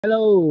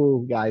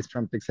Hello, guys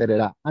from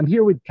TECHcetera. I'm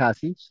here with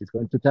Cassie. She's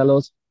going to tell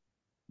us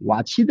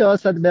what she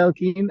does at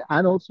Belkin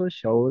and also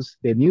shows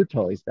the new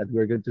toys that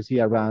we're going to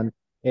see around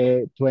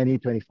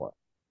 2024.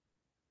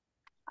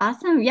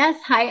 Awesome. Yes.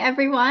 Hi,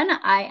 everyone.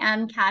 I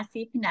am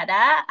Cassie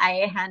Pinetta.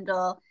 I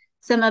handle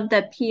some of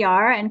the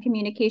PR and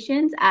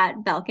communications at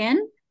Belkin,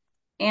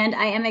 and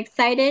I am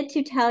excited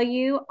to tell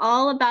you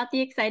all about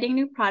the exciting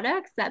new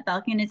products that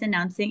Belkin is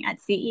announcing at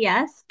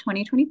CES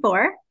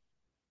 2024.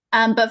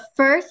 But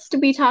first,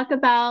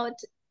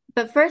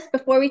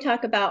 before we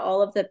talk about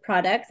all of the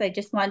products, I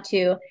just want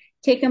to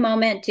take a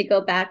moment to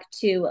go back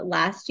to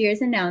last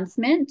year's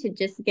announcement to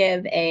just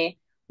give a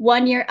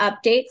 1 year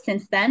update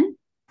since then.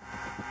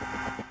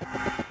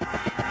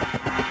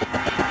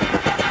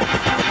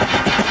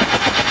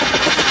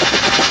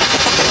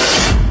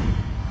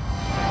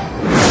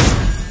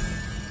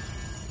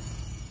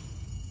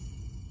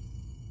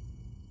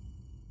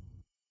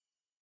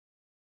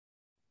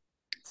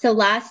 So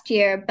last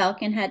year,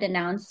 Belkin had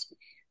announced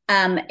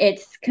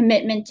its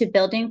commitment to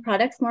building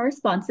products more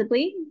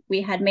responsibly.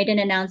 We had made an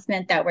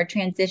announcement that we're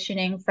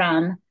transitioning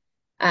from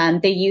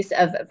the use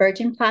of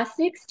virgin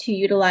plastics to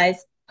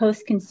utilize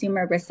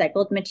post-consumer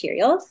recycled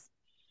materials.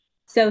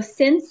 So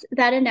since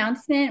that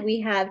announcement,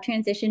 we have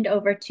transitioned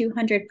over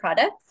 200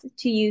 products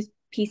to use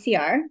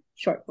PCR,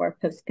 short for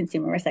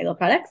post-consumer recycled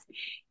products,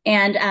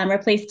 and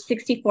replaced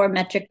 64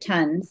 metric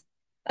tons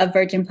of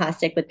virgin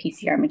plastic with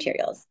PCR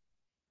materials.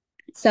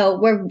 So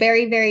we're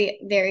very, very,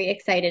 very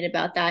excited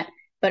about that.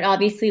 But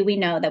obviously, we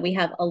know that we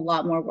have a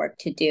lot more work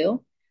to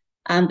do.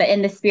 But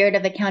in the spirit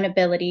of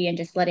accountability and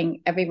just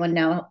letting everyone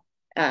know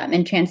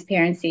in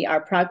transparency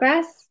our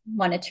progress,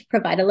 wanted to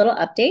provide a little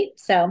update.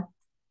 So,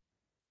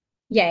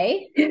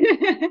 yay.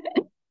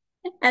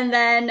 And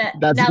then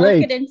That's now let's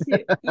great. get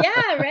into,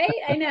 yeah, right?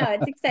 I know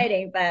it's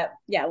exciting, but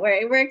yeah,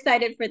 we're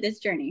excited for this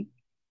journey.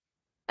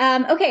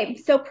 Okay,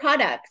 so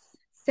products.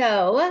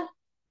 So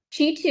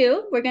Qi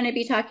 2, we're going to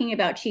be talking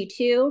about Qi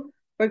 2.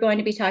 We're going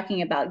to be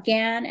talking about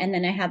GAN, and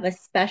then I have a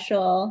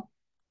special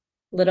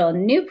little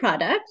new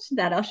product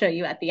that I'll show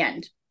you at the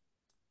end.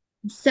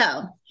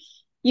 So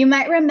you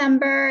might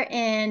remember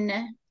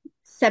in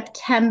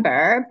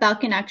September,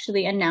 Belkin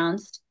actually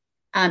announced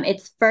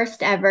its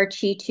first ever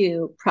Qi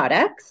 2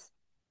 products.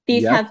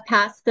 These Yep. have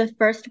passed the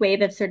first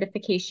wave of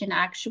certification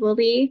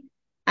actually.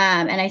 So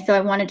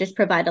I want to just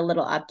provide a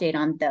little update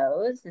on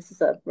those. This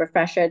is a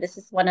refresher. This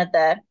is one of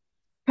the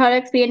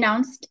products we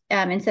announced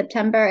in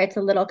September. It's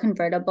a little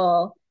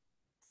convertible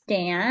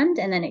stand,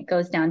 and then it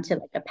goes down to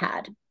like a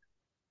pad.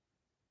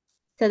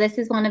 So this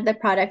is one of the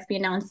products we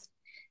announced.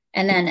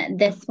 And then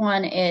this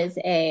one is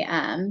a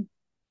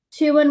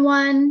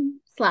 2-in-1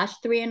 slash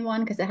 3-in-1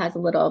 because it has a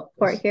little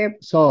port here.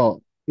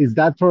 So is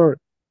that for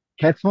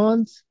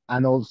headphones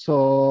and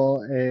also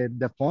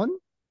the phone?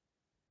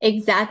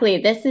 Exactly.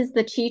 This is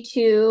the Qi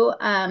 2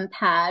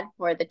 pad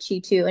for the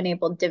Qi 2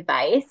 enabled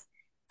device.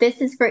 This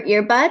is for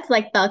earbuds,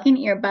 like Belkin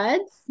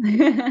earbuds.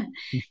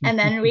 And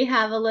then we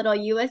have a little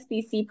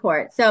USB-C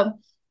port. So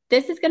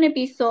this is going to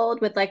be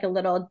sold with like a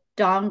little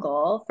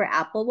dongle for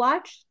Apple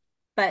Watch,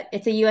 but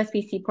it's a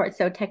USB-C port.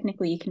 So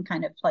technically you can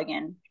kind of plug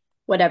in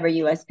whatever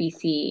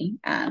USB-C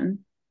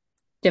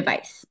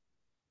device.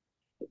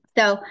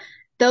 So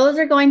those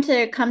are going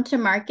to come to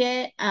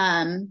market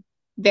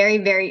very,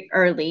 very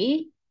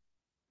early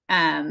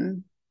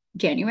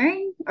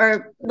January,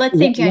 or let's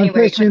say One January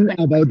question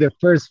 2024. about the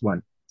first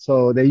one.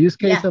 So the use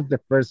case Yes. of the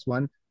first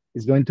one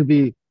is going to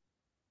be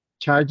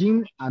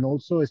charging and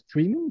also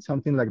streaming,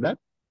 something like that.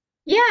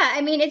 Yeah,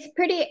 I mean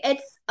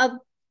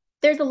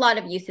there's a lot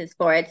of uses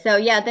for it. So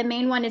yeah, the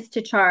main one is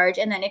to charge.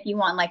 And then if you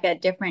want like a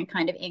different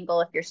kind of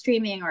angle, if you're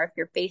streaming or if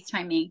you're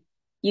FaceTiming,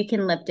 you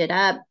can lift it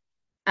up.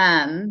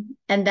 And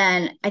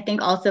then I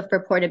think also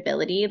for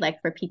portability,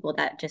 like for people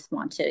that just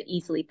want to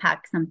easily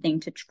pack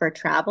something for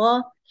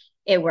travel,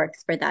 it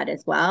works for that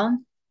as well.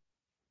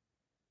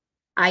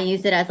 I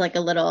use it as like a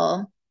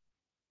little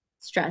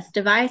stress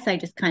device. I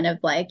just kind of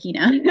like, fold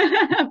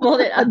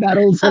it That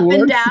also up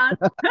and works. down.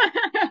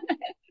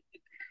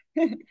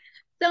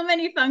 So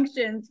many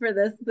functions for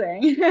this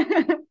thing.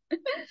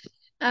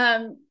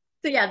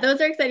 So yeah, those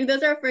are exciting.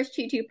 Those are our first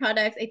Qi 2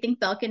 products. I think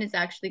Belkin is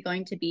actually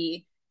going to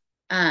be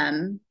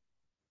um,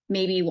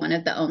 maybe one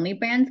of the only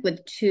brands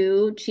with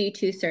two Qi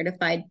 2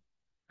 certified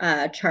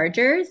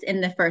chargers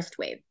in the first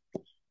wave.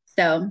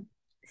 So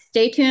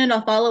stay tuned.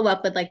 I'll follow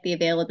up with like the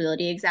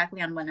availability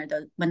exactly on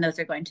when those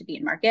are going to be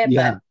in market. But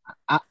Yeah.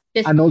 Uh,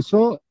 just and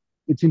also,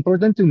 it's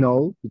important to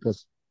know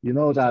because you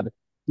know that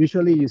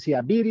usually you see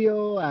a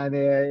video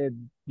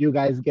and you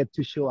guys get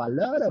to show a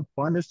lot of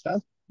fun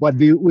stuff, but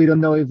we don't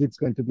know if it's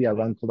going to be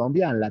around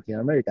Colombia and Latin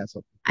America.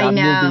 So I that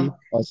will be know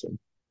awesome.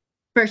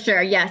 for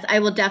sure. Yes, I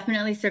will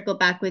definitely circle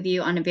back with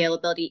you on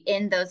availability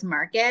in those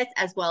markets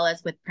as well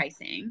as with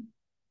pricing.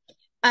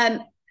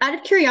 Um, Out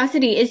of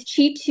curiosity, is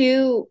Qi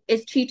 2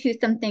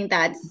 something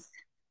that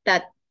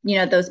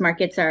those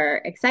markets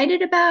are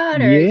excited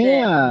about, or is it?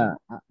 Yeah,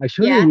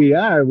 actually, Yeah. we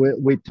are.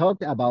 We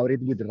talked about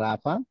it with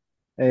Rafa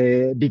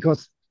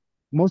because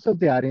most of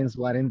the audience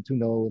wanting to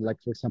know, like,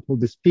 for example,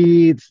 the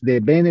speeds, the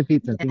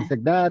benefits, and things Yeah.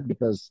 like that.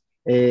 Because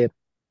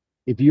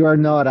if you are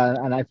not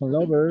an iPhone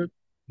lover,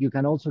 you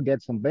can also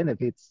get some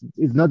benefits.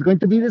 It's not going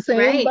to be the same,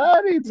 Right.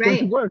 but it's going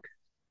to Right. work.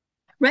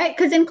 Right.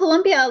 Because in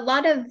Colombia, a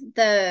lot of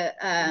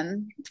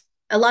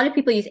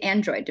people use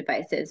Android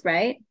devices,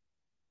 right?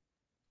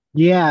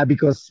 Yeah,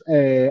 because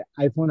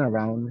iPhone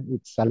around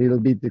it's a little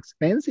bit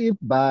expensive,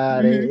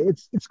 but Hmm.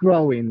 it's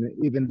growing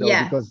even though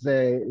Yeah. because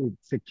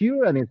it's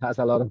secure and it has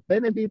a lot of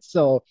benefits.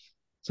 So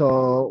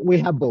we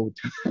have both.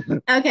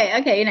 Okay.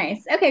 Okay.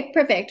 Nice. Okay.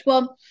 Perfect.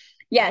 Well,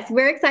 yes,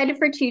 we're excited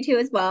for Chi2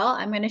 as well.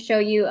 I'm going to show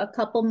you a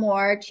couple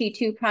more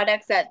Chi2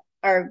 products that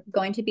are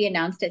going to be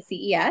announced at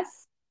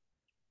CES.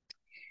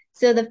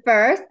 So the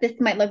first, this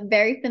might look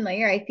very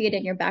familiar. I see it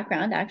in your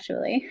background,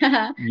 actually.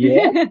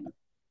 Yeah,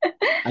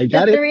 I The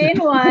got it.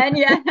 3-in-1,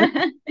 yeah.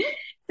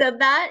 So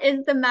that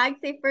is the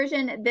MagSafe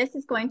version. This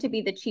is going to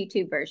be the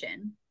Chi2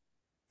 version.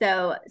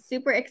 So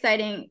super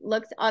exciting.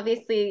 Looks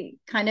obviously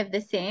kind of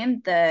the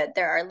same.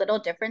 There are little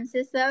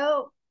differences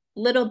though,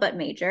 little but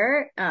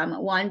major.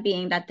 One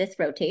being that this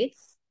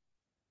rotates.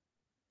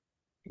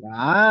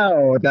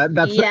 Wow,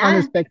 that's Yeah,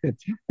 unexpected.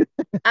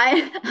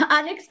 I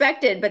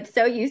unexpected but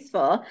so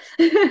useful.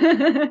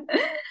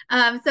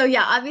 So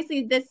yeah,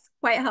 obviously this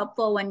quite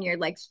helpful when you're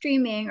like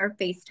streaming or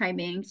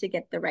FaceTiming to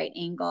get the right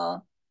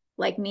angle.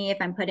 Like me, if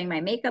I'm putting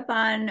my makeup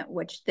on,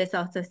 which this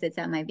also sits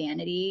at my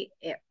vanity,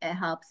 it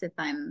helps if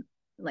I'm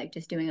like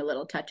just doing a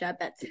little touch up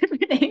at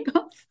different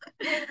angles.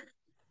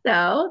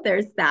 So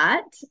there's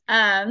that.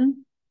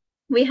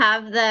 We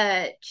have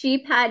the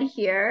Chi pad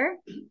here,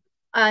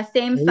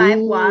 same 5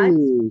 watts.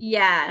 Oh,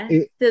 Yeah.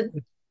 it, So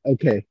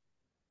okay.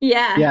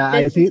 yeah, Yeah,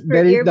 I this see is for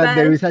there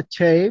earbuds. is a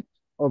shape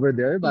over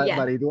there, Yes.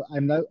 but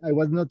I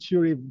was not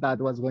sure if that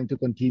was going to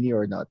continue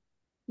or not.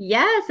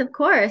 Yes, of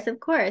course, of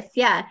course.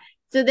 Yeah.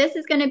 So this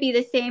is going to be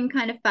the same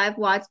kind of 5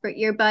 watts for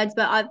earbuds,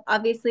 but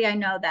obviously I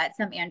know that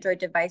some Android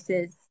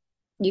devices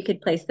you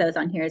could place those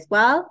on here as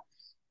well.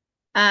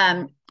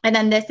 And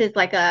then this is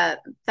like a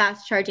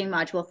fast charging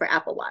module for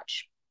Apple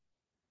Watch.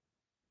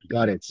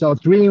 Got it. So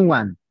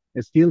 3-in-1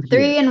 is still here.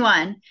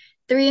 3-in-1.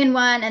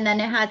 3-in-1, and then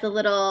it has a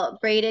little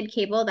braided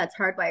cable that's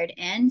hardwired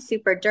in,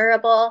 super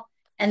durable.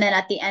 And then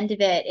at the end of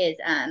it is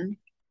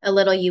a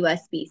little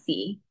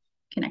USB-C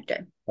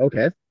connector.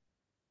 Okay,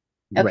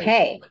 great.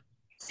 Okay.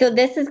 So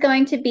this is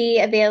going to be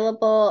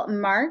available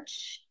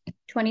March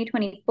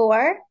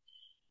 2024.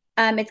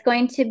 It's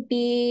going to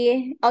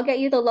be, I'll get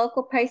you the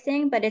local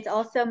pricing, but it's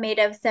also made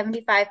of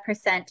 75%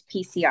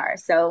 PCR.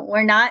 So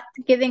we're not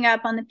giving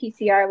up on the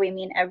PCR. We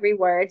mean every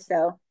word.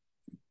 So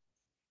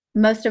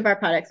most of our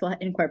products will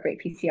incorporate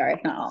PCR,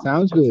 if not all.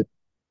 Sounds good.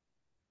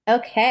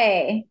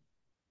 Okay.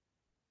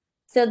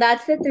 So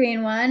that's the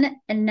 3-in-1.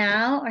 And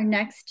now our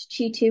next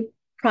Chi2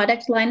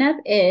 product lineup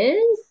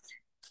is,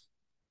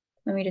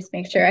 let me just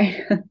make sure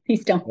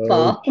these don't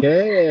fall.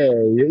 Okay,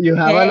 you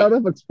have a lot Okay.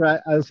 of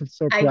I got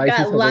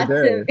surprises over lots of,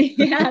 there.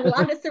 yeah, a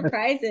lot of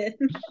surprises.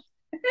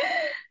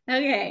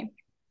 Okay.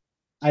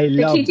 I The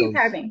love Chi2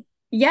 power those. bank.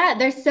 Yeah,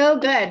 they're so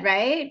good,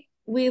 right?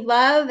 We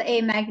love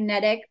a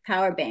magnetic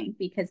power bank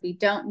because we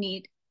don't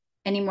need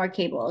any more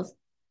cables.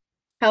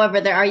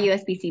 However, there are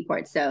USB-C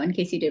ports. So in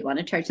case you did want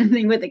to charge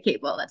something with a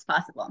cable, that's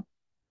possible.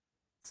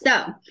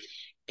 So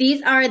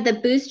these are the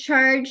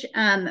BoostCharge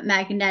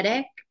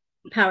magnetic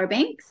power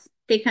banks.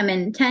 They come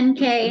in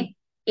 10K,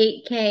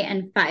 8K,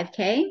 and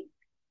 5K.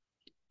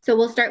 So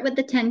we'll start with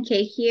the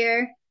 10K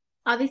here.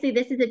 Obviously,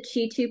 this is a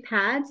Qi2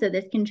 pad, so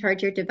this can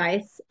charge your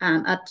device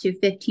up to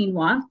 15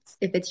 watts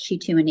if it's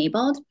Qi2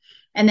 enabled.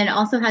 And then it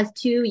also has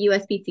 2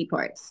 USB-C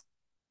ports.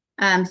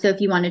 So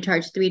if you want to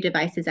charge 3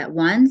 devices at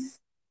once,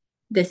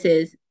 this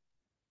is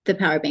the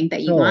power bank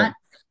that you So, want.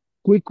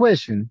 quick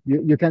question.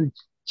 You can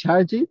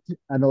charge it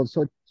and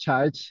also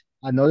charge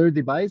another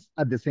device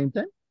at the same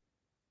time?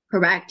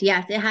 Correct.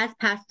 Yes, it has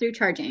pass-through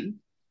charging.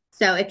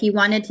 So if you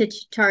wanted to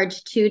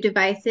charge 2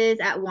 devices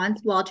at once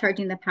while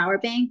charging the power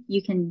bank,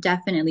 you can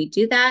definitely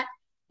do that.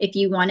 If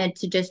you wanted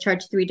to just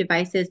charge 3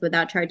 devices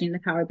without charging the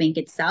power bank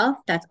itself,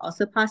 that's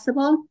also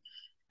possible.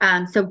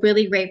 So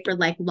really great for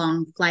like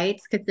long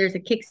flights because there's a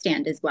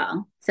kickstand as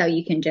well. So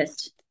you can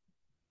just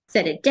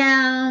set it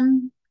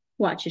down,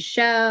 watch a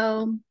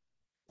show,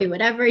 do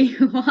whatever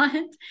you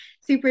want.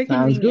 Super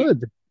Sounds convenient.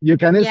 good. You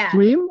can Yeah.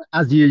 stream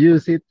as you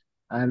use it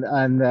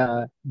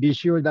and be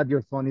sure that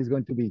your phone is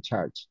going to be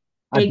charged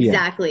at the end.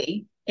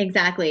 Exactly.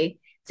 Exactly.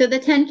 So the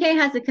 10K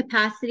has a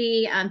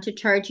capacity to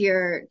charge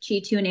your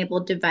Qi2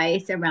 enabled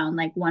device around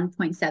like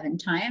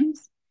 1.7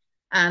 times.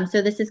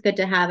 So this is good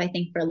to have, I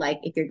think, for like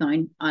if you're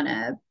going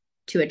on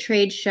to a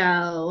trade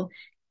show,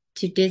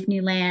 to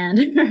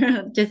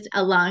Disneyland, just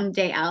a long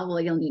day out. Well,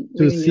 To you'll need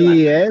a lot of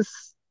money.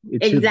 CES,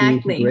 it should be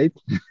Exactly. great.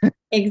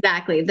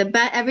 Exactly.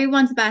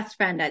 Everyone's best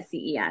friend at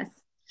CES.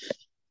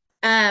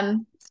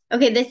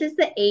 Okay, this is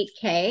the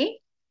 8K.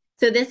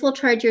 So this will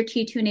charge your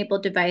Qi2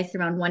 enabled device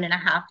around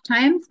 1.5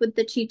 times with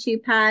the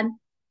Qi2 pad.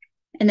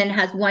 And then it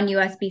has one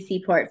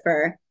USB-C port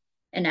for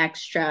an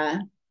extra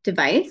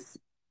device.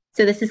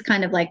 So this is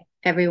kind of like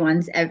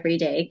everyone's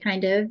everyday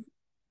kind of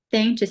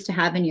thing just to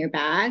have in your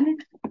bag.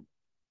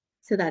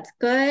 So that's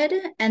good.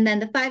 And then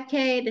the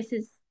 5K, this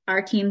is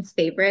our team's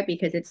favorite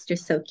because it's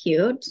just so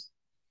cute.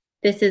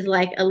 This is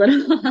like a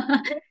little,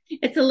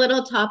 it's a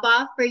little top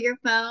off for your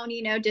phone,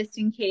 just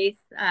in case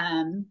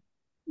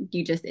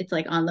it's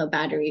like on low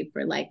battery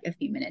for like a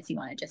few minutes. You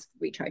want to just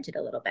recharge it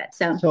a little bit.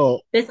 So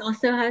So, this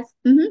also has,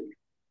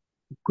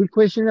 quick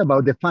question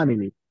about the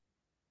family.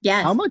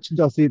 How yes. much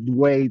does it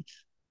weigh?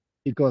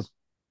 Because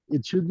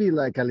it should be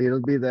like a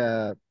little bit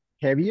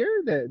heavier,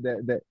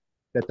 the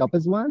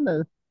toughest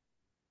one.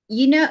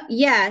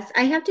 Yes,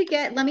 I have to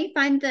let me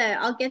find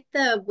I'll get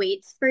the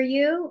weights for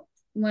you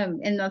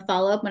in the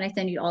follow-up when I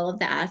send you all of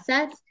the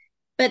assets,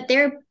 but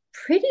they're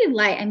pretty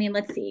light. I mean,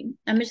 let's see.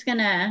 I'm just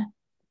gonna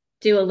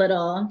do a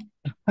little,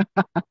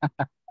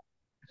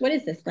 what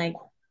is this, like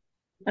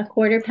a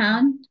quarter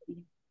pound?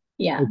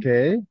 Yeah.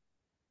 Okay.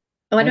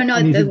 Oh, I don't know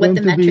And is it what going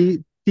the to metric.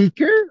 be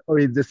thicker or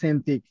is the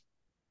same thick?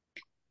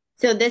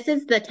 So this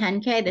is the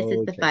 10K, this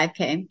is the Okay.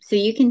 5K. So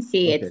you can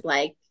see Okay. it's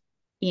like,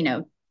 you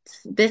know,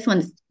 this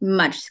one's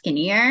much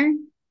skinnier.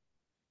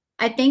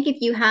 I think if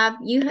you've had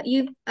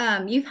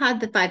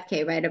the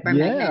 5K, right, of our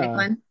magnetic Yeah.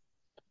 one.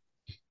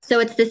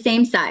 So it's the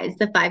same size.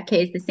 The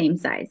 5K is the same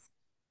size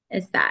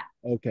as that.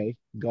 Okay.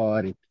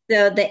 Got it.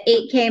 So the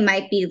 8K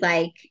might be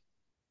like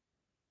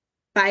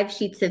 5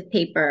 sheets of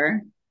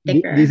paper This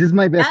thicker. is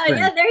my best Oh, yeah,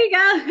 friend. there you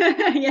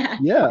go. Yeah,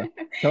 Yeah,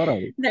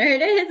 totally. there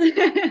it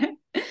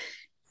is.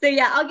 So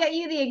yeah, I'll get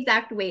you the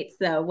exact weights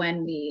though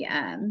when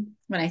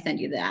I send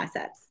you the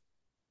assets.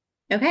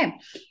 Okay.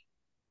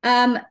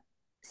 Um,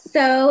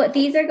 so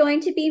these are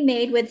going to be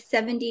made with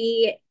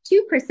 72%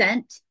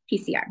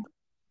 PCR,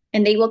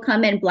 and they will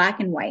come in black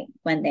and white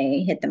when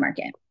they hit the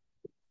market.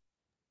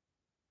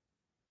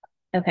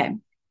 Okay.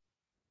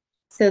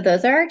 So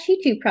those are our Chi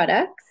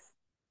products.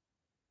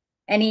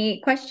 Any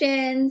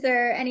questions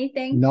or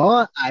anything?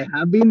 No, I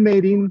have been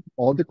making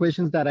all the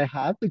questions that I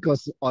have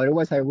because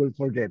otherwise I will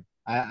forget.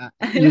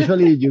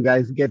 Usually you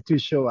guys get to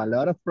show a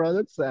lot of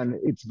products and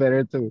it's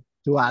better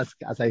to ask,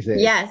 as I said.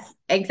 Yes,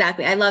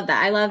 exactly. I love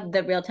that. I love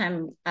the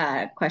real-time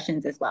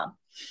questions as well.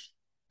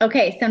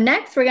 Okay, so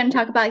next we're going to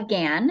talk about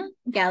GaN,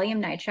 gallium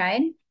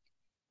nitride.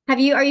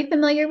 Are you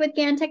familiar with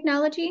GaN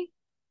technology?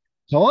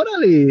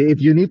 Totally.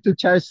 If you need to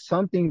charge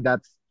something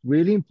that's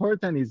really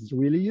important, it's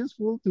really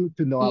useful to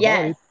know about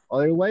Yes, it.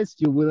 Otherwise,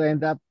 you will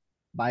end up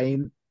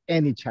buying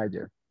any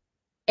charger.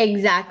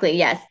 exactly.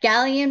 Yes,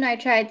 gallium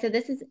nitride. So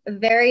this is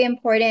very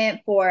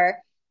important for,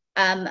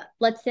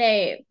 let's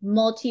say,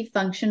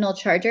 multifunctional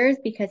chargers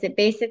because it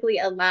basically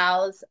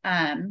allows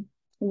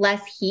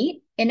less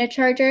heat in a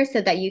charger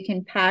so that you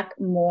can pack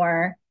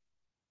more,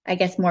 I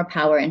guess, more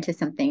power into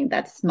something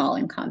that's small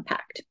and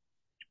compact.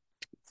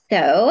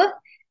 So,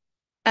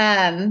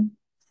 um,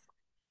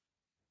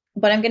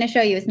 what I'm going to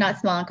show you is not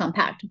small and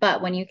compact,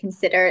 but when you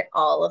consider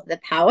all of the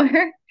power,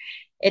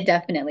 it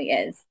definitely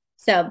is.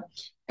 So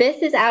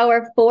this is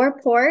our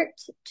 4-port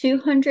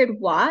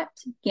 200-watt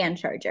GaN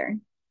charger.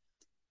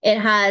 It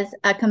has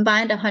a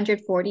combined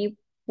 140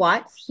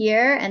 watts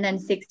here and then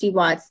 60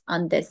 watts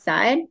on this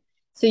side.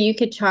 So you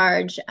could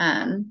charge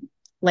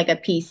like a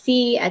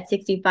PC at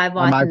 65 A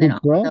watts and then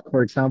MacBook Pro, also for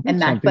a example,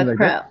 something MacBook like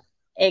that.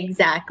 Pro.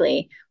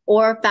 Exactly.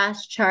 Or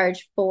fast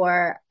charge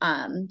for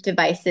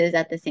devices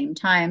at the same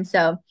time.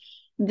 So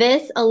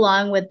this,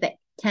 along with the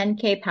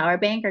 10K power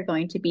bank, are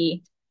going to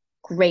be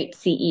great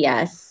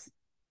CES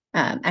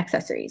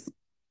accessories.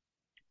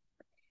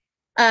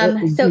 So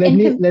Let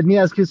in me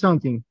ask you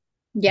something.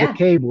 The yeah,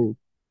 cable.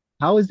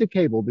 How is the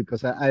cable?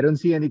 Because I don't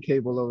see any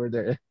cable over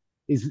there.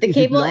 the Is it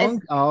cable is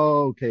long?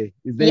 Oh, okay.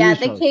 It's the yeah,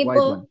 the usual white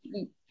cable.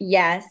 one.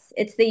 Yes,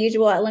 it's the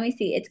usual. Let me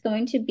see. It's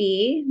going to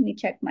be. Let me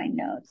check my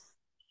notes.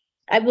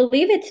 I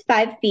believe it's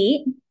 5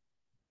 feet,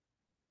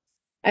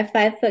 a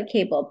 5 foot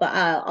cable, but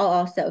I'll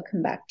also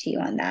come back to you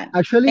on that. And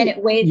Actually,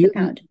 it weighs a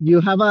pound.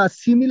 you have a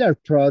similar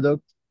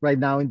product right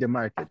now in the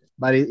market,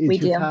 but it We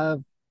should do.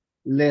 have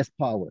less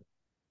power.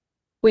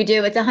 We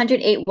do. It's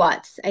 108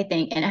 watts, I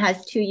think, and it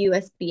has 2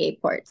 USB-A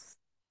ports.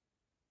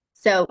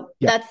 So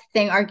Yeah. that's the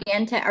thing. Our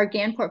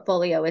GaN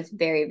portfolio is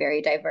very,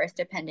 very diverse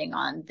depending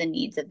on the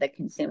needs of the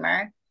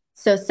consumer.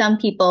 So some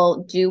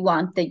people do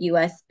want the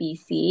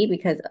USB-C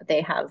because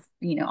they have,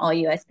 all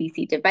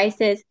USB-C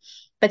devices,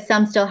 but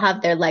some still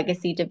have their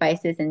legacy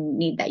devices and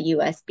need that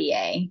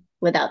USB-A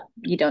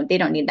they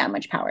don't need that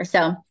much power.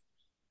 So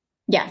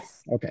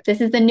yes, Okay. this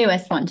is the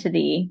newest one to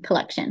the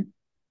collection.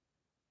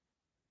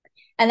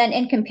 And then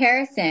in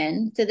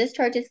comparison, so this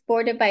charges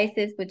 4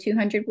 devices with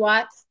 200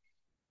 watts.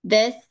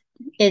 This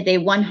is a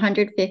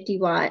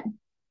 150-watt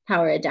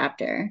power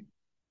adapter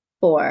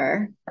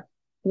for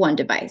one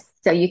device.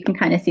 So you can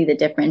kind of see the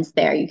difference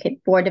there. You get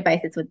 4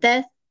 devices with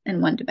this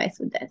and one device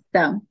with this.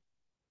 So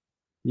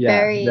Yeah.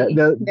 very,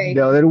 The very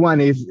other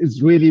one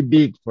is really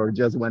big for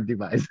just one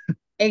device.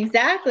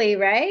 exactly,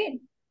 right?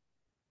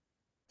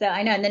 So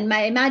I know. And then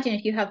imagine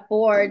if you have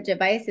 4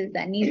 devices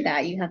that need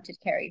that, you have to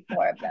carry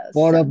 4 of those.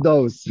 Four So of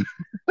those.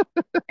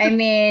 I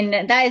mean,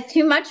 that is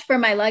too much for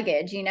my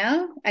luggage,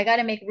 I got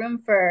to make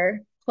room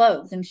for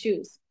clothes and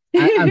shoes.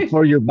 And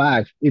for your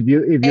bag. If you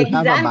have a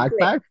Exactly.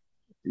 backpack,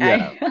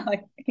 Yeah.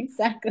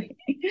 Exactly.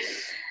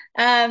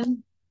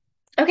 Um,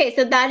 okay,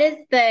 so that is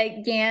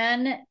the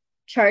GAN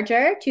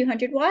charger,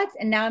 200 watts.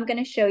 And now I'm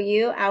going to show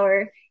you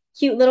our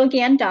cute little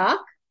GAN dock.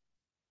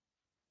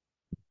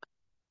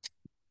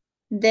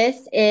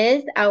 This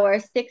is our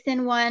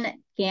 6-in-1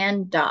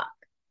 GAN dock.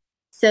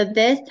 So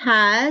this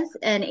has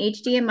an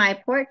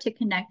HDMI port to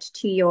connect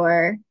to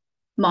your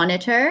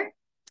monitor.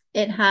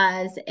 It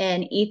has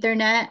an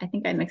Ethernet. I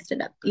think I mixed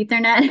it up.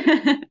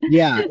 Ethernet.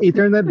 Yeah,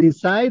 Ethernet this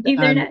side and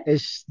Ethernet.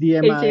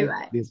 HDMI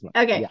HDMI. this one.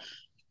 Okay. Yeah.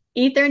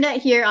 Ethernet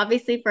here,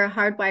 obviously for a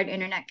hardwired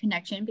internet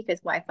connection because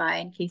Wi-Fi,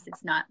 in case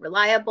it's not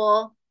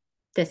reliable,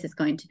 this is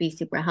going to be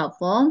super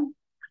helpful.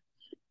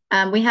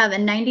 We have a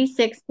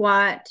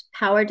 96-watt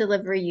power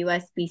delivery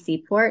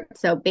USB-C port.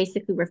 So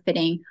basically we're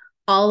fitting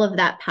all of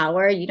that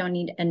power. You don't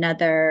need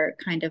another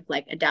kind of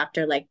like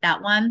adapter like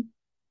that one.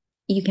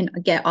 You can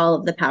get all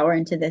of the power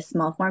into this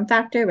small form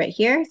factor right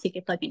here. So you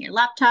can plug in your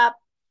laptop.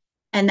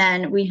 And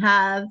then we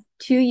have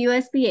two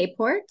USB-A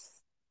ports.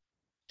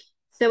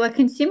 So a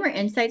consumer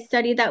insight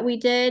study that we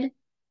did,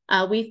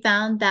 we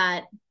found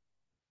that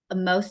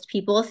most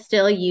people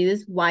still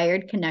use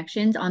wired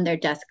connections on their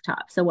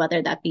desktop. So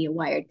whether that be a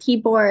wired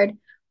keyboard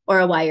or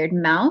a wired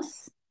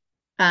mouse,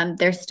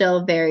 they're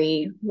still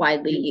very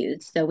widely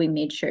used. So we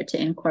made sure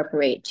to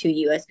incorporate two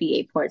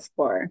USB-A ports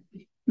for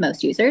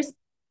most users.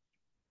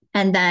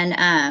 And then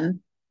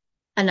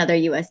another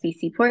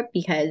USB-C port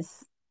because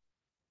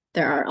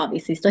there are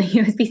obviously still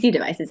USB-C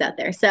devices out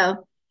there.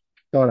 So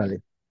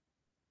Totally.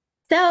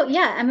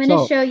 yeah, I'm going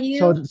to show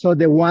you. So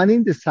the one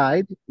in the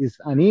side is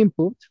an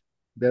input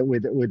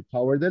with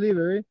power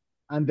delivery,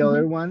 and the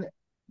other one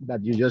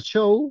that you just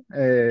show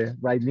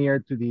right near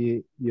to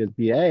the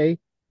USB-A,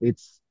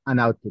 it's an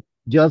output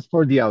just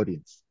for the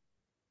audience.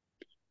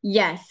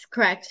 Yes,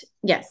 correct.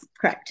 Yes,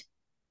 correct.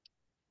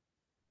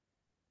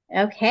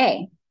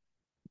 Okay.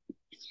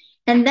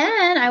 And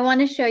then I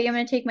want to show you, I'm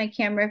going to take my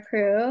camera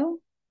crew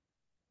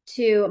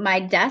to my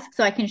desk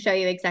so I can show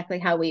you exactly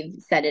how we've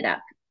set it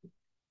up.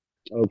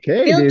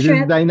 Okay, Field this is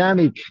trip.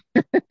 dynamic.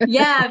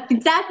 Yeah,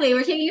 exactly.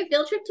 We're taking a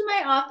field trip to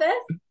my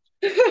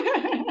office.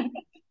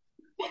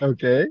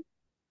 Okay.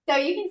 So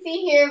you can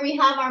see here we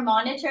have our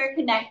monitor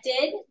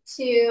connected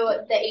to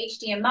the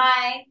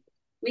HDMI.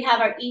 We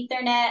have our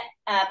Ethernet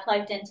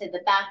plugged into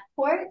the back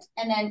port,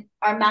 and then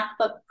our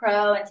MacBook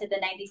Pro into the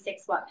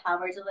 96-watt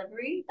power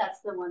delivery. That's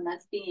the one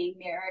that's being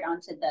mirrored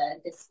onto the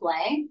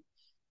display.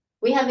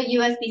 We have a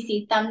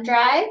USB-C thumb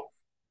drive.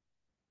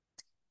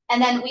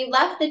 And then we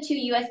left the two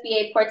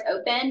USB-A ports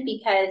open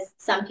because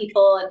some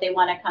people, if they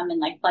want to come and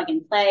like plug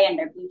and play and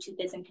their Bluetooth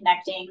isn't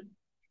connecting,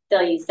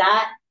 they'll use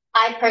that.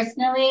 I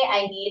personally,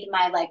 I need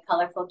my like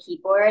colorful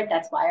keyboard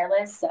that's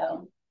wireless,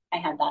 so I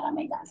have that on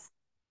my desk.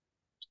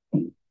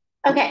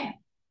 Okay,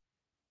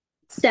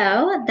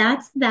 so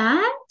that's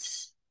that.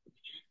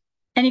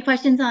 Any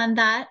questions on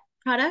that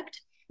product?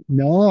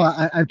 No,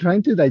 I'm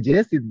trying to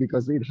digest it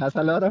because it has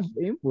a lot of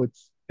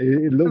inputs.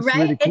 It looks Right?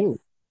 really cool.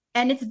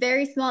 It's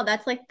very small.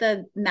 That's like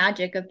the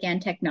magic of GAN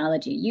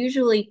technology.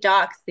 Usually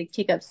docks, they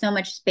take up so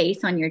much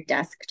space on your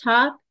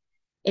desktop.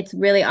 It's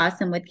really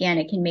awesome with GAN.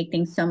 It can make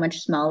things so much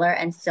smaller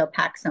and still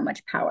pack so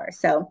much power.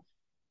 So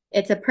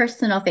it's a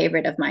personal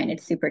favorite of mine.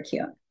 It's super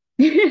cute.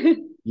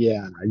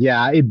 Yeah,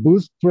 it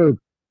boosts through.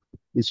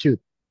 It should.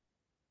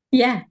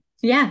 Yeah,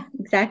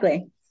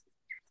 exactly.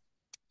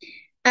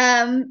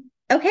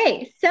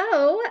 Okay,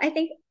 so I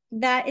think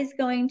that is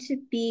going to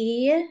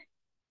be,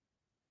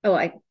 oh,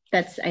 I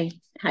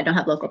don't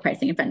have local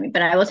pricing in front of me,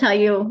 but I will tell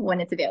you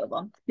when it's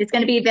available. It's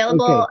going to be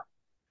available, Okay.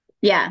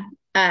 yeah,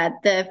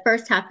 the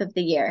first half of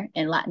the year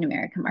in Latin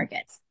America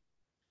markets.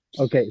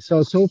 Okay.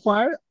 So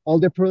far, all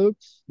the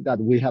products that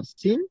we have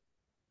seen,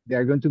 they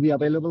are going to be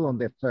available on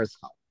the first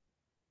half.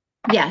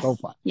 Yes, So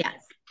far. yes,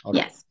 Okay.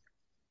 yes.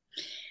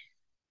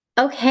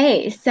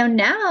 Okay, so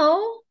now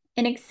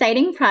an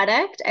exciting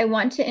product. I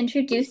want to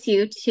introduce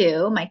you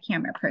to my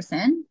camera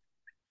person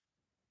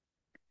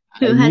I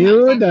who has,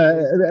 knew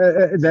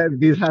that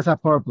this has a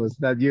purpose,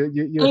 that you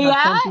have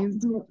yeah.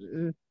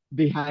 something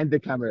behind the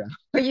camera.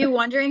 Are you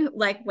wondering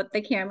like what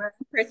the camera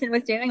person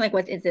was doing? Like,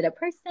 is it a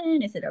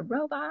person? Is it a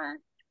robot?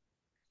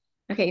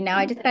 Okay, now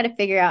I just got to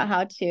figure out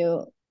how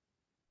to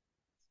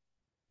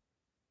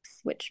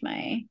switch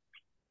my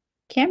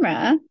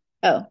camera.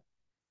 Oh,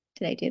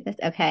 did I do this?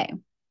 Okay.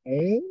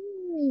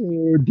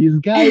 Oh, this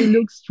guy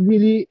looks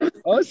really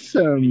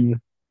awesome.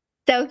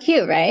 So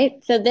cute, right?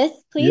 So this,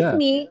 please Yeah.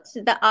 meet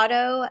the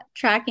Auto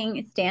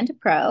Tracking Stand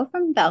Pro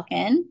from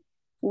Belkin.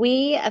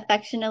 We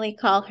affectionately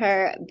call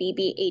her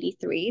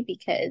BB83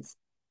 because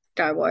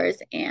Star Wars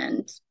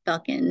and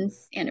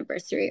Belkin's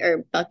anniversary,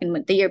 or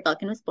Belkin, the year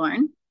Belkin was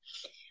born.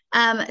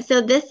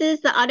 So this is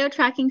the Auto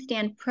Tracking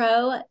Stand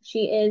Pro.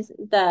 She is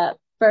the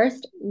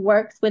first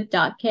works with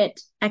DockKit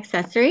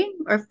accessory,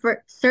 or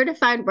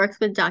certified works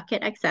with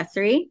DockKit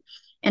accessory.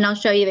 And I'll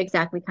show you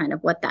exactly kind of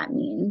what that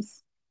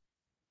means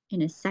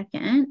in a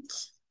second.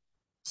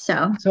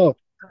 So,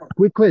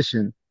 quick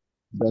question.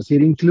 Does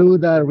it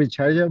include a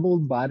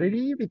rechargeable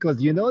battery?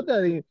 Because you know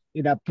that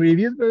in a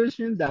previous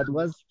version, that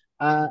was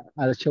a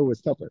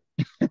showstopper.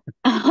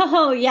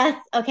 Oh,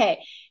 yes.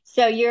 Okay.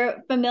 So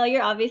you're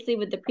familiar, obviously,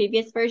 with the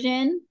previous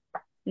version.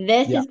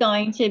 This Yeah, is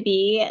going to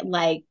be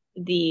like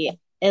the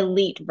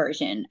elite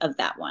version of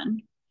that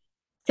one.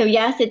 So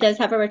yes, it does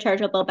have a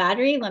rechargeable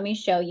battery. Let me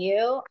show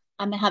you.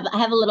 I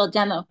have a little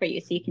demo for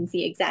you so you can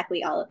see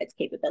exactly all of its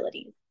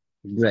capabilities.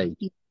 great.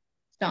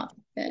 Stop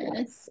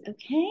this.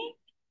 Okay.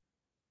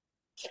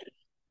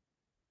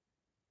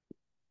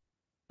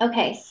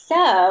 Okay,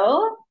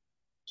 so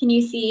can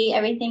you see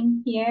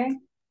everything here?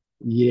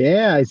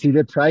 Yeah, I see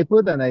the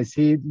tripod and I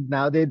see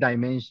now the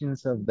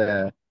dimensions of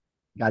the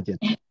gadget.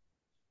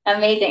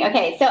 Amazing.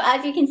 Okay, so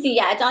as you can see,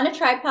 yeah, it's on a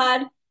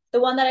tripod. The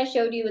one that I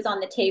showed you is on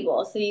the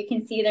table. So you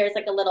can see there's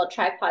like a little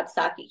tripod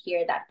socket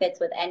here that fits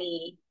with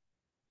any,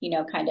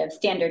 kind of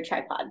standard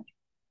tripod.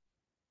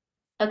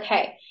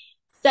 Okay,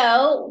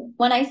 so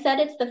when I said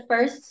it's the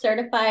first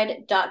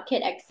certified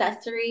DockKit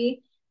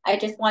accessory, I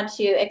just want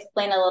to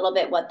explain a little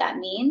bit what that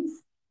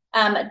means.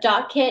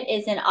 DockKit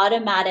is an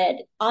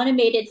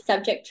automated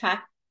subject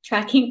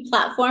tracking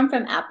platform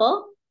from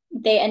Apple.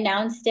 They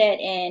announced it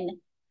in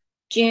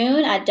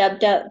June at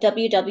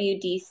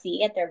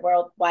WWDC at their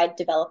Worldwide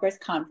Developers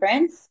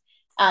Conference.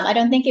 I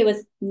don't think it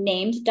was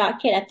named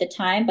DockKit at the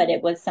time, but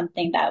it was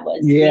something that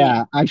was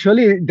Yeah,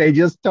 actually, they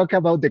just talk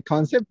about the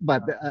concept,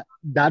 but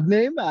that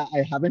name,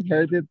 I haven't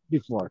heard it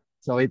before.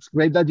 So it's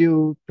great that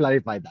you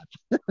clarified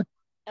that.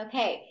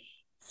 Okay,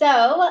 so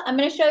I'm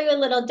going to show you a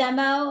little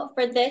demo.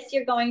 For this,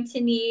 you're going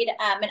to need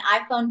an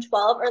iPhone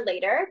 12 or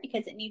later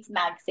because it needs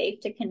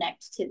MagSafe to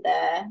connect to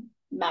the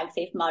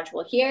MagSafe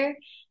module here.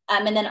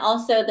 And then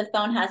also the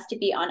phone has to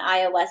be on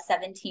iOS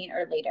 17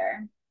 or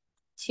later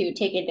to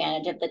take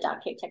advantage of the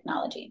DockKit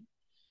technology.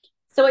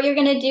 So what you're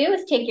going to do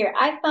is take your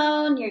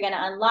iPhone, you're going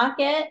to unlock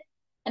it,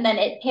 and then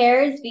it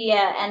pairs via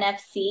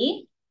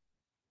NFC.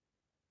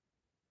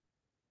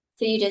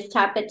 So you just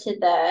tap it to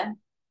the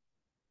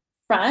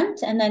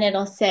front, and then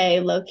it'll say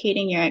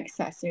locating your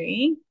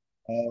accessory.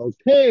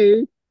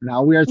 Okay,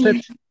 now we are set.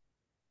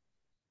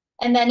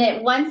 And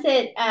then once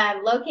it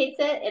locates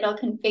it, it'll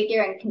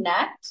configure and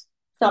connect.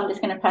 So I'm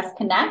just going to press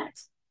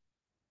connect.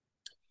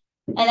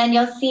 And then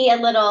you'll see a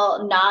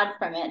little nod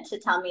from it to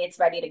tell me it's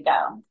ready to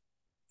go.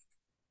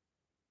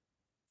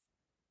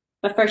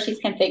 But first she's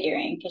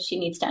configuring because she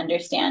needs to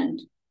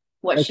understand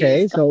what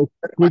Okay, she's going. so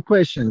quick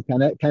question.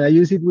 Can I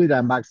use it with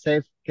a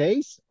MagSafe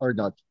case or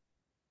not?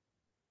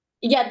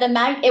 Yeah,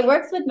 it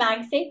works with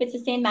MagSafe. It's the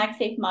same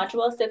MagSafe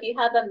module. So if you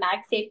have a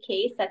MagSafe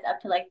case that's up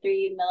to like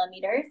 3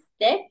 millimeters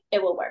thick,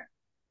 it will work.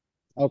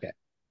 Okay.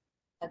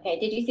 Okay,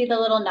 did you see the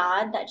little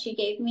nod that she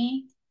gave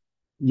me?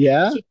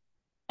 Yeah. She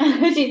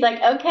she's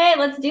like, okay,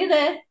 let's do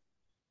this.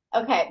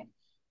 Okay,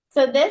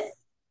 so this,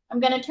 I'm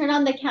gonna turn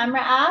on the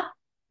camera app.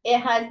 It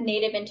has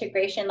native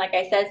integration, like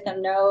I said, so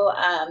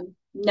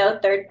no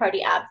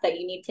third-party apps that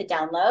you need to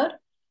download.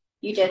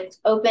 You just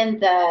open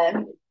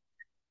the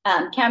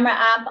camera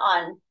app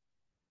on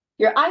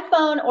your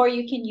iPhone, or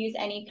you can use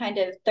any kind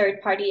of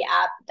third-party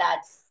app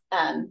that's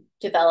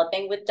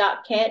developing with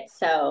DockKit.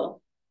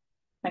 So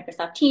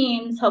Microsoft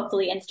Teams,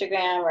 hopefully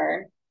Instagram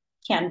or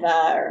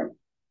Canva or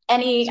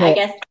any, I So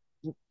guess.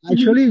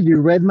 actually,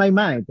 you read my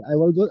mind. I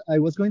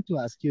was going to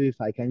ask you if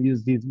I can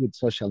use this with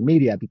social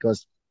media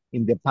because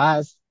in the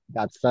past,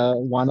 that's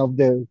one of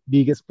the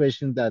biggest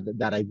questions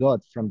that I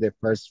got from the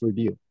first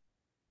review.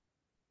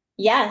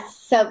 Yes.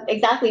 So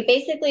exactly.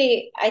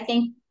 Basically, I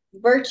think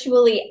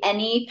virtually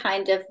any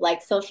kind of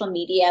like social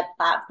media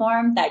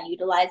platform that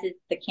utilizes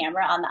the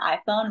camera on the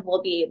iPhone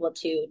will be able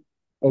to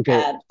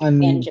Okay,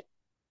 manage and it.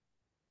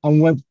 on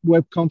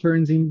web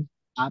conferencing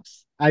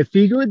apps, I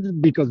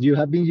figured because you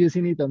have been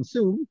using it on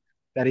Zoom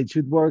that it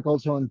should work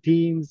also on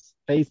Teams,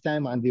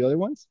 FaceTime, and the other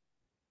ones.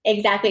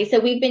 Exactly. So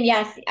we've been,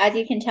 yes, as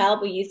you can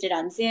tell, we used it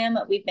on Zoom.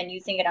 We've been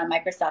using it on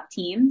Microsoft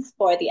Teams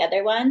for the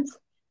other ones.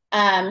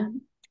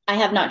 Um, I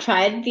have not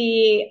tried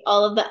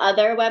all of the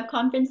other web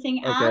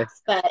conferencing Okay,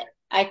 apps, but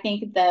I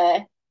think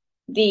the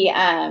the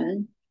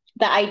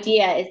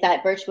idea is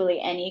that virtually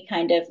any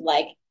kind of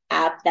like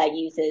app that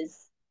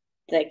uses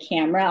the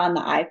camera on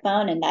the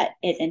iPhone and that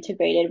is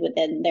integrated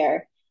within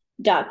their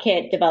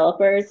DockKit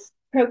developers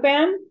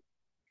program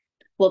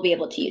will be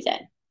able to use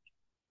it.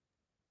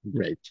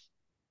 great.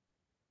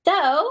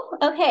 So,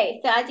 okay,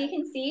 so as you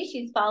can see,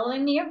 she's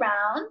following me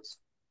around.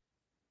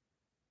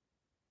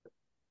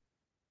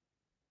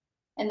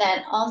 And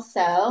then also,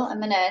 I'm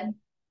going to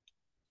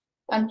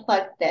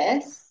unplug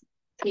this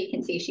so you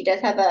can see she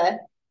does have a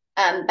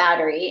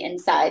battery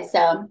inside.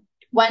 So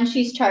once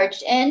she's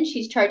charged in,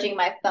 she's charging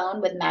my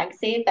phone with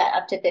MagSafe at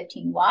up to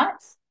 15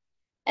 watts.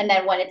 And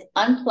then when it's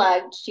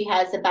unplugged, she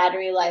has a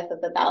battery life of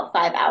about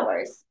 5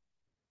 hours.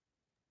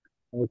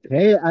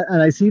 Okay,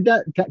 and I see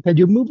that. Can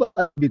you move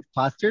a bit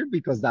faster?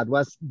 Because that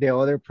was the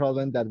other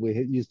problem that we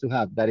used to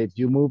have, that if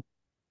you move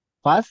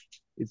fast,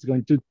 it's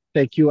going to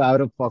take you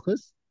out of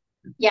focus.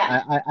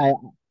 Yeah. I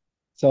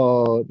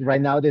so right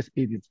now the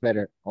speed is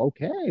better.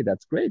 Okay,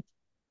 that's great.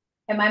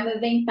 Am I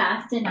moving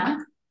fast enough?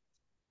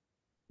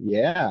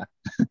 Yeah.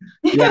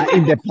 Yeah,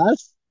 in the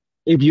past,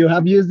 If you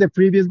have used the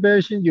previous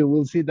version, you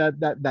will see that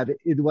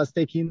it was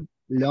taking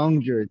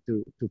longer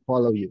to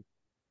follow you.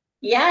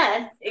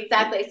 Yes,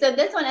 exactly. So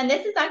this one, and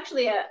this is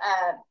actually a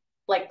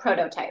like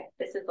prototype.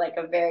 This is like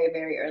a very,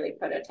 very early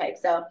prototype.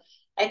 So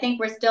I think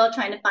we're still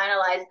trying to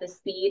finalize the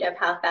speed of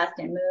how fast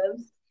it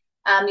moves.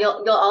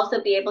 You'll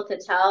also be able to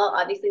tell.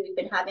 Obviously, we've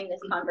been having this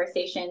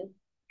conversation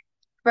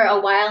for a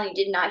while, and you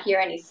did not hear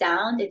any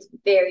sound. It's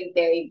very,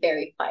 very,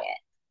 very quiet.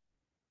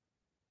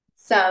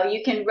 So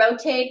you can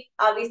rotate.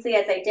 Obviously,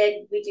 as I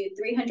did, we do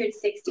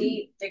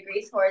 360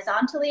 degrees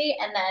horizontally,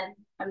 and then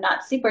I'm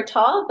not super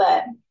tall,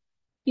 but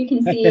you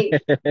can see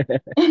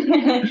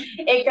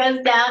it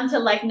goes down to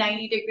like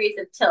 90 degrees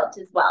of tilt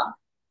as well.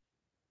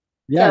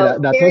 Yeah, So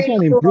that's also very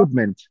an cool.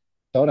 improvement.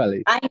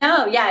 Totally. I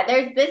know. Yeah,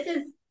 there's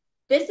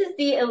this is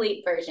the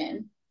elite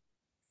version.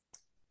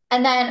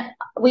 And then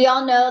we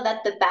all know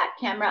that the back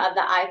camera of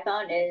the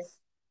iPhone is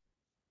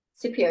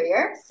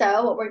superior.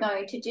 So what we're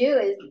going to do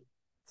is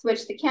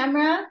switch the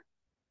camera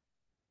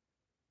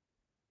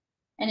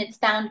and it's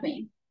found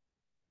me.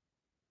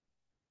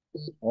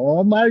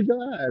 Oh my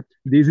God,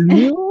 this is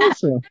new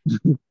also.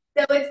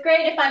 So it's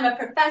great if I'm a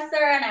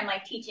professor and I'm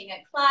like teaching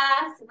a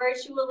class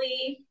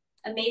virtually.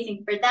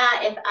 Amazing for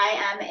that. If I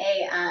am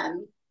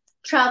a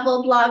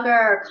travel blogger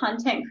or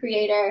content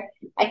creator,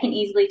 I can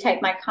easily type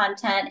my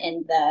content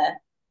in the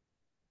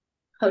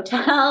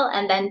hotel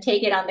and then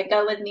take it on the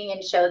go with me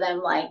and show them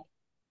like,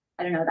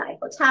 I don't know, the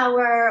Eiffel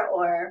Tower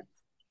or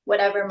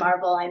whatever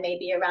marvel I may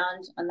be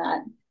around on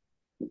that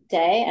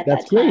day at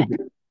That's that time.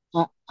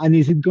 great. And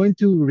is it going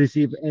to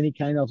receive any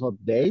kind of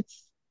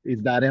updates?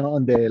 Is that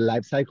on the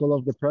life cycle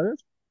of the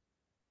product?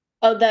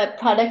 Oh, the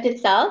product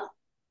itself?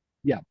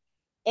 Yeah,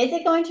 Is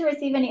it going to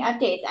receive any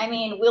updates? I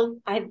mean,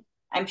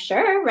 I'm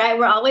sure, right?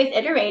 We're always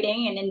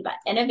iterating and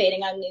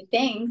innovating on new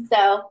things.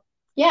 So,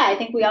 yeah, I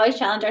think we always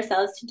challenge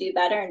ourselves to do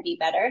better and be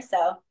better.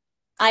 So,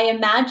 I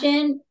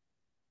imagine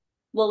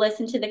we'll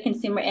listen to the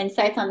consumer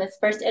insights on this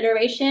first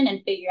iteration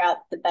and figure out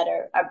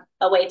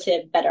a way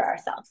to better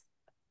ourselves.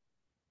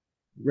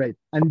 great.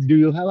 And do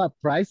you have a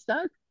price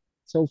tag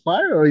so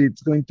far, or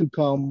it's going to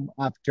come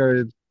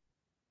after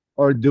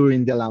or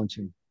during the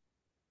launching?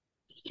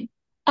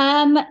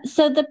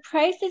 So the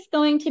price is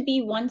going to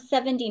be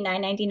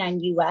 179.99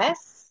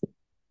 US.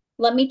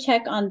 Let me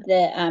check on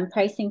the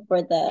pricing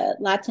for the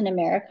Latin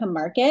America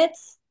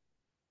markets.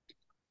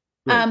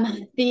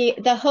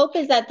 Great. The hope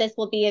is that this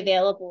will be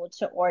available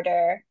to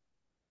order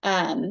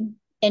in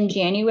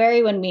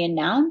January when we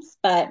announce,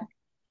 but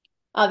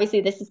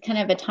obviously this is kind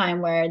of a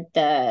time where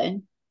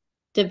the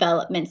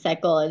development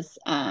cycle is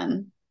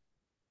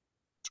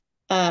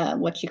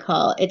what you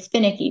call it's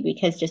finicky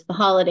because just the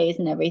holidays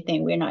and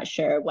everything, we're not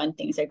sure when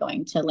things are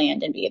going to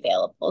land and be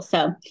available.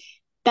 So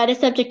that is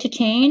subject to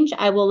change.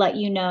 I will let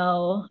you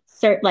know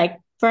like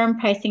firm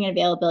pricing and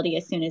availability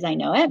as soon as I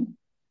know it.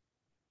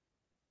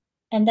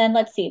 And then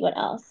let's see what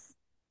else.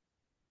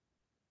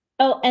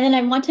 Oh, and then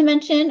I want to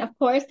mention, of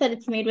course, that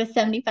it's made with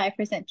 75%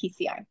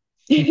 PCR.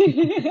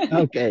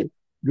 Okay,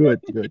 good,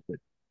 good, good.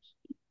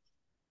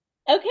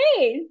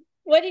 Okay,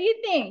 what do you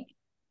think?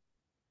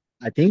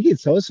 I think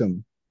it's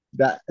awesome.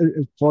 That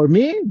for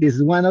me, this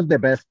is one of the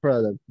best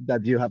products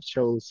that you have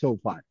shown so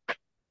far.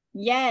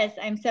 Yes,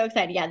 I'm so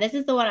excited. Yeah, this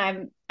is the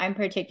one I'm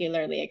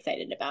particularly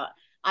excited about.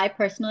 I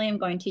personally am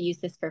going to use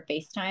this for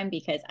FaceTime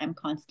because I'm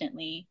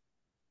constantly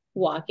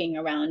walking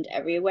around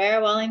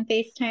everywhere while I'm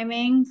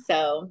FaceTiming.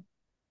 So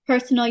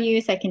personal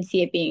use, I can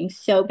see it being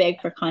so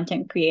big for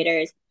content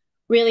creators,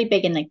 really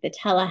big in like the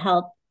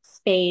telehealth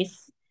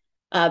space,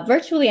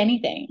 virtually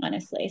anything,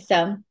 honestly.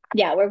 So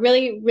yeah, we're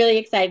really, really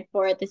excited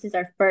for it. This is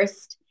our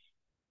first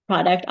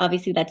product,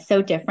 obviously, that's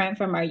so different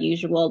from our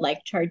usual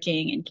like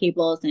charging and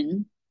cables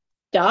and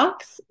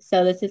docks.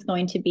 So this is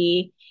going to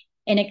be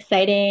an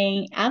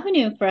exciting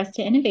avenue for us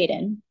to innovate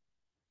in.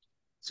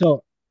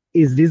 So,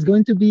 is this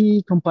going to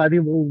be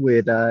compatible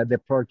with the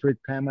portrait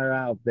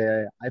camera of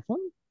the iPhone?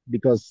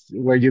 Because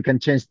where you can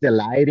change the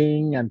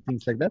lighting and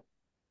things like that?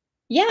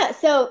 Yeah,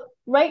 so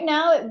right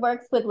now it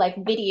works with like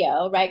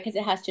video, right? Because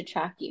it has to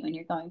track you and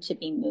you're going to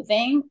be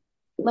moving.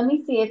 Let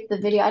me see if the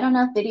video, I don't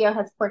know if video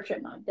has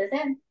portrait mode, does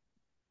it?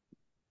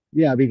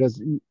 Yeah,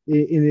 because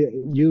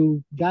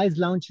you guys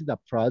launched a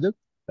product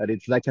that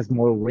it's like a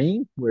small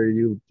ring where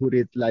you put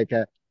it like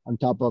on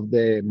top of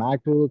the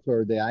MacBook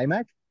or the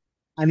iMac,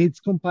 and it's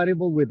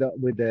compatible with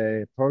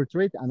the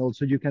portrait, and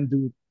also you can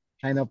do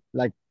kind of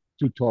like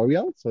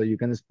tutorial, so you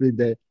can split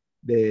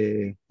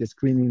the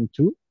screen in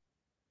two.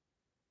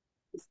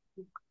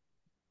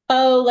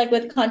 Oh, like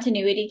with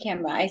continuity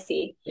camera, I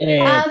see.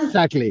 Um,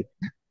 Exactly.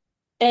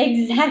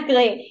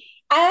 exactly.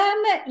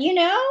 I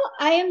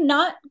am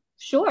not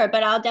sure,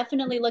 but I'll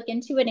definitely look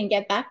into it and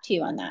get back to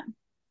you on that.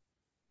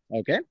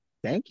 Okay.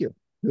 Thank you.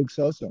 Looks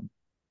awesome.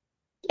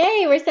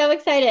 Yay, we're so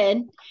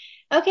excited.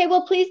 Okay,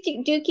 well, please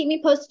do keep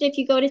me posted if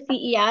you go to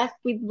CES.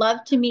 We'd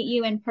love to meet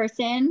you in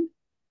person.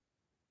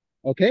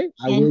 Okay,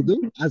 I will And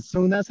do. As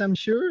soon as I'm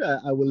sure,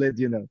 I will let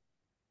you know.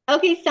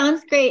 okay,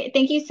 sounds great.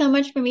 Thank you so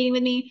much for meeting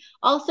with me.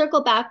 I'll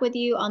circle back with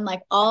you on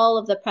like all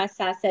of the press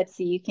assets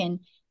so you can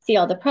see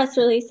all the press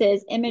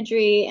releases,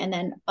 imagery, and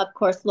then, of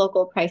course,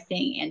 local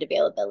pricing and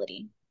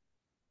availability.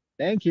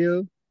 Thank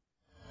you.